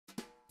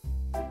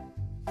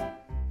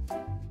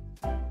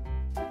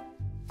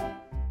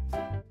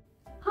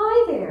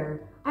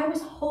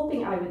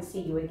hoping I would see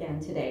you again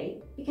today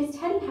because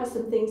Teddy has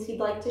some things he'd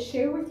like to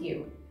share with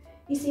you.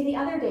 You see, the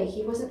other day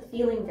he wasn't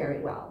feeling very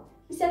well.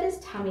 He said his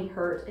tummy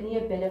hurt and he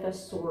had a bit of a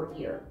sore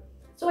ear.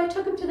 So I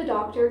took him to the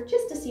doctor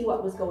just to see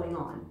what was going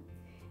on.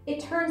 It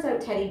turns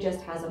out Teddy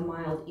just has a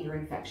mild ear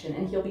infection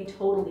and he'll be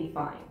totally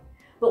fine.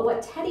 But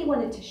what Teddy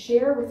wanted to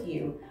share with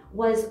you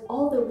was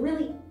all the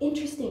really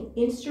interesting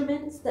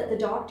instruments that the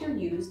doctor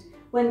used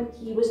when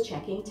he was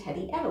checking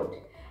Teddy out.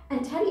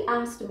 And Teddy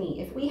asked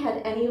me if we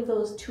had any of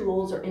those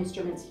tools or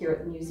instruments here at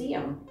the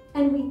museum,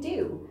 and we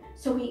do.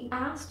 So he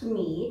asked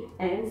me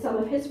and some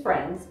of his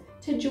friends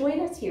to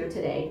join us here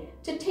today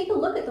to take a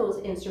look at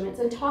those instruments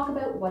and talk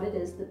about what it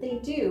is that they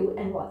do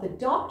and what the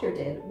doctor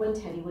did when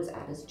Teddy was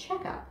at his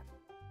checkup.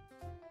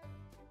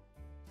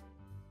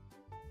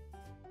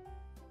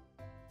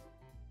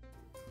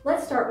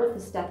 Let's start with the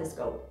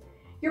stethoscope.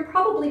 You're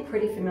probably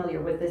pretty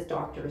familiar with this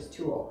doctor's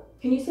tool.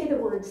 Can you say the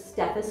word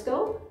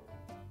stethoscope?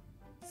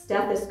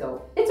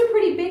 Stethoscope. It's a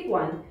pretty big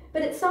one,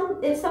 but it's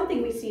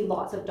something we see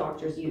lots of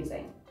doctors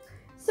using.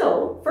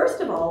 So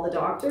first of all, the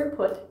doctor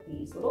put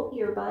these little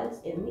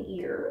earbuds in the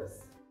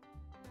ears,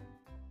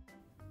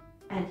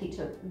 and he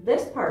took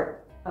this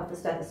part of the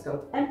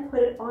stethoscope and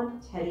put it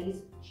on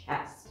Teddy's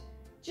chest,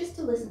 just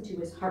to listen to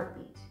his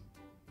heartbeat.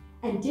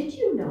 And did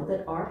you know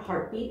that our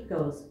heartbeat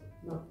goes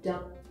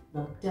lub-dub,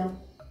 lub-dub,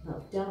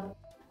 lub-dub?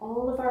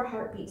 All of our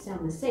heartbeats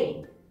sound the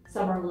same.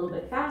 Some are a little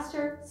bit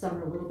faster, some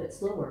are a little bit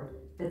slower,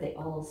 but they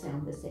all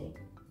sound the same.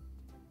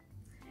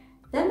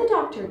 Then the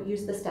doctor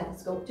used the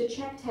stethoscope to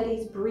check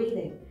Teddy's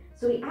breathing.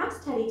 So he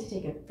asked Teddy to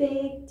take a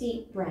big,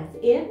 deep breath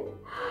in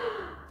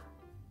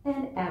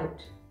and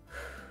out.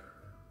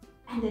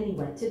 And then he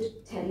went to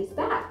Teddy's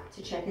back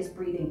to check his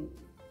breathing.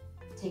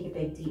 Take a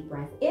big, deep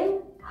breath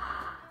in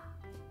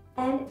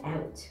and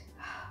out.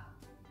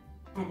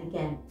 And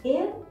again,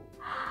 in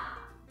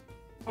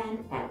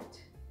and out.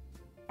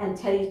 And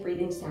Teddy's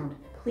breathing sounded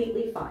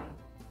completely fine.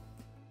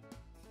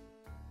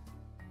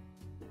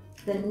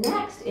 The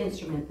next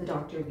instrument the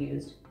doctor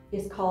used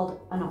is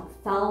called an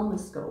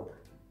ophthalmoscope.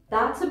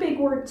 That's a big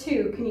word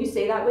too. Can you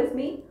say that with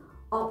me?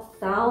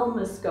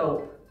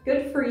 Ophthalmoscope.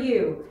 Good for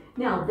you.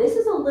 Now, this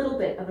is a little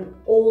bit of an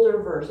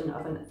older version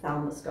of an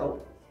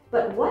ophthalmoscope,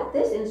 but what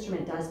this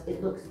instrument does,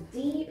 it looks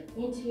deep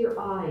into your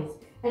eyes,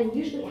 and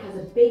usually it has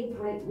a big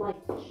bright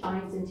light that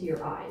shines into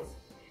your eyes.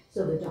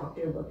 So the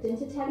doctor looked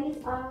into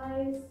Teddy's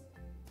eyes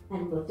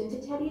and looked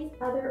into Teddy's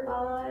other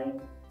eye,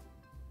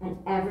 and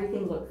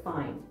everything looked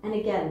fine. And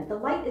again, the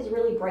light is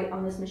really bright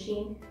on this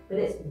machine, but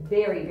it's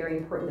very, very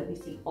important that we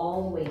see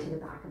all the way to the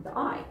back of the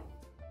eye.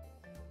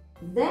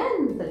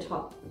 Then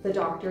the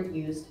doctor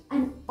used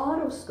an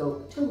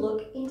otoscope to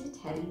look into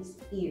Teddy's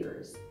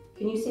ears.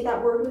 Can you say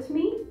that word with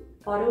me?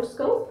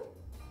 Otoscope?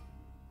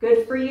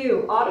 Good for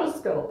you,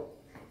 otoscope.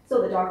 So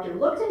the doctor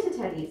looked into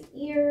Teddy's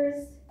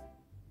ears,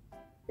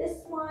 this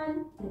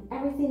one, and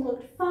everything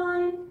looked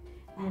fine.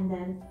 And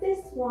then this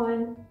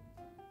one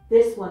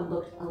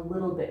looked a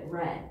little bit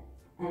red.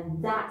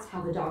 And that's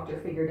how the doctor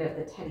figured out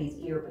that Teddy's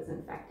ear was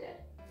infected.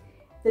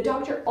 The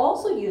doctor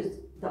also used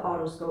the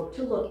otoscope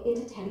to look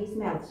into Teddy's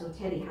mouth. So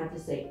Teddy had to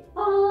say,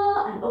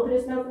 ah, and open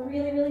his mouth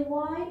really, really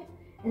wide.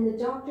 And the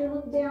doctor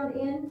looked down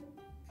in,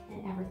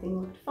 and everything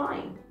looked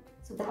fine.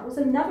 So that was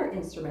another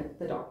instrument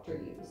the doctor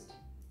used.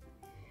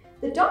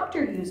 The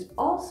doctor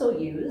also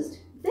used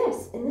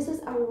this, and this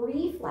is a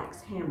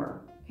reflex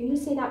hammer. Can you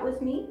say that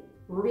with me?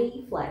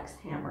 Reflex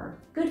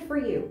hammer. Good for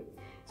you.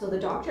 So the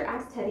doctor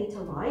asked Teddy to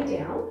lie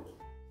down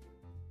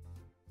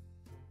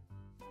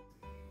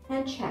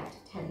and checked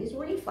Teddy's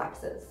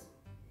reflexes.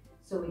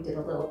 So we did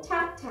a little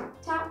tap,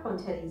 tap, tap on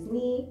Teddy's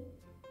knee,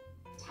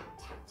 tap,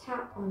 tap,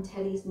 tap on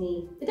Teddy's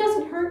knee. It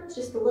doesn't hurt, it's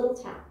just a little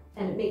tap,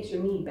 and it makes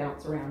your knee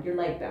bounce around, your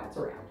leg bounce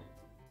around.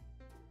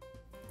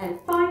 And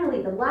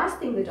finally, the last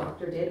thing the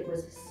doctor did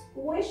was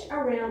squish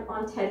around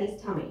on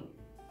Teddy's tummy.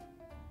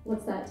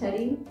 What's that,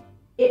 Teddy?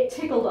 It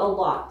tickled a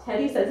lot.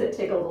 Teddy says it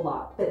tickled a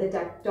lot, but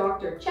the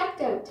doctor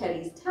checked out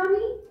Teddy's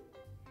tummy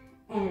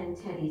and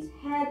Teddy's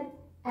head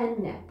and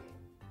neck.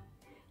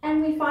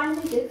 And we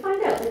finally did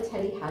find out that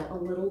Teddy had a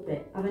little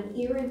bit of an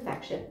ear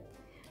infection.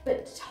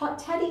 But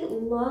Teddy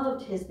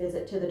loved his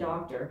visit to the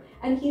doctor,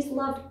 and he's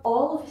loved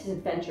all of his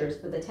adventures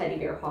for the Teddy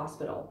Bear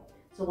Hospital.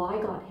 So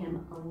I got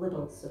him a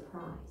little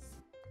surprise.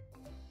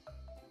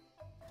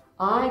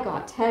 I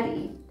got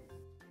Teddy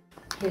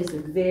his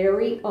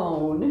very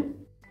own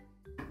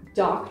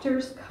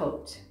doctor's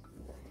coat.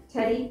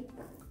 Teddy,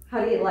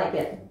 how do you like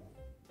it?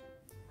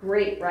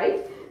 Great,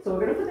 right? So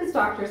we're gonna put this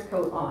doctor's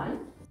coat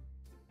on.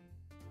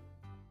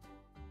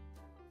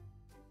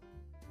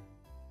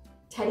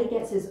 Teddy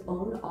gets his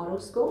own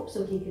otoscope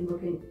so he can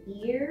look in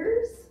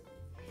ears.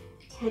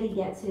 Teddy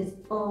gets his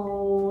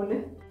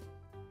own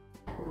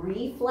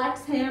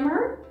reflex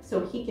hammer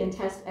so he can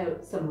test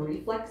out some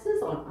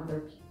reflexes on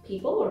other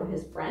people or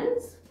his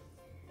friends.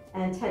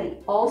 And Teddy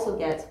also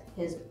gets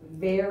his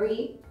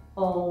very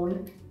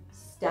own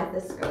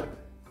stethoscope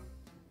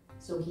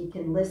so he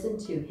can listen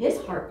to his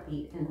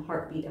heartbeat and the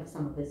heartbeat of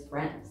some of his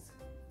friends.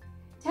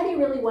 Teddy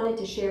really wanted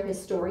to share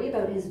his story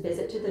about his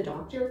visit to the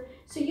doctor,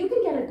 so you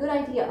can get a good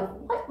idea of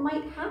what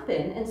might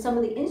happen and some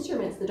of the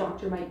instruments the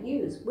doctor might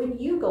use when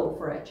you go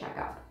for a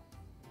checkup.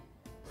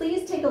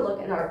 Please take a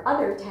look at our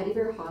other Teddy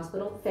Bear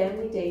Hospital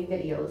Family Day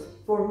videos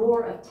for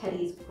more of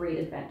Teddy's great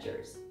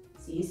adventures.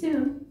 See you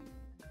soon!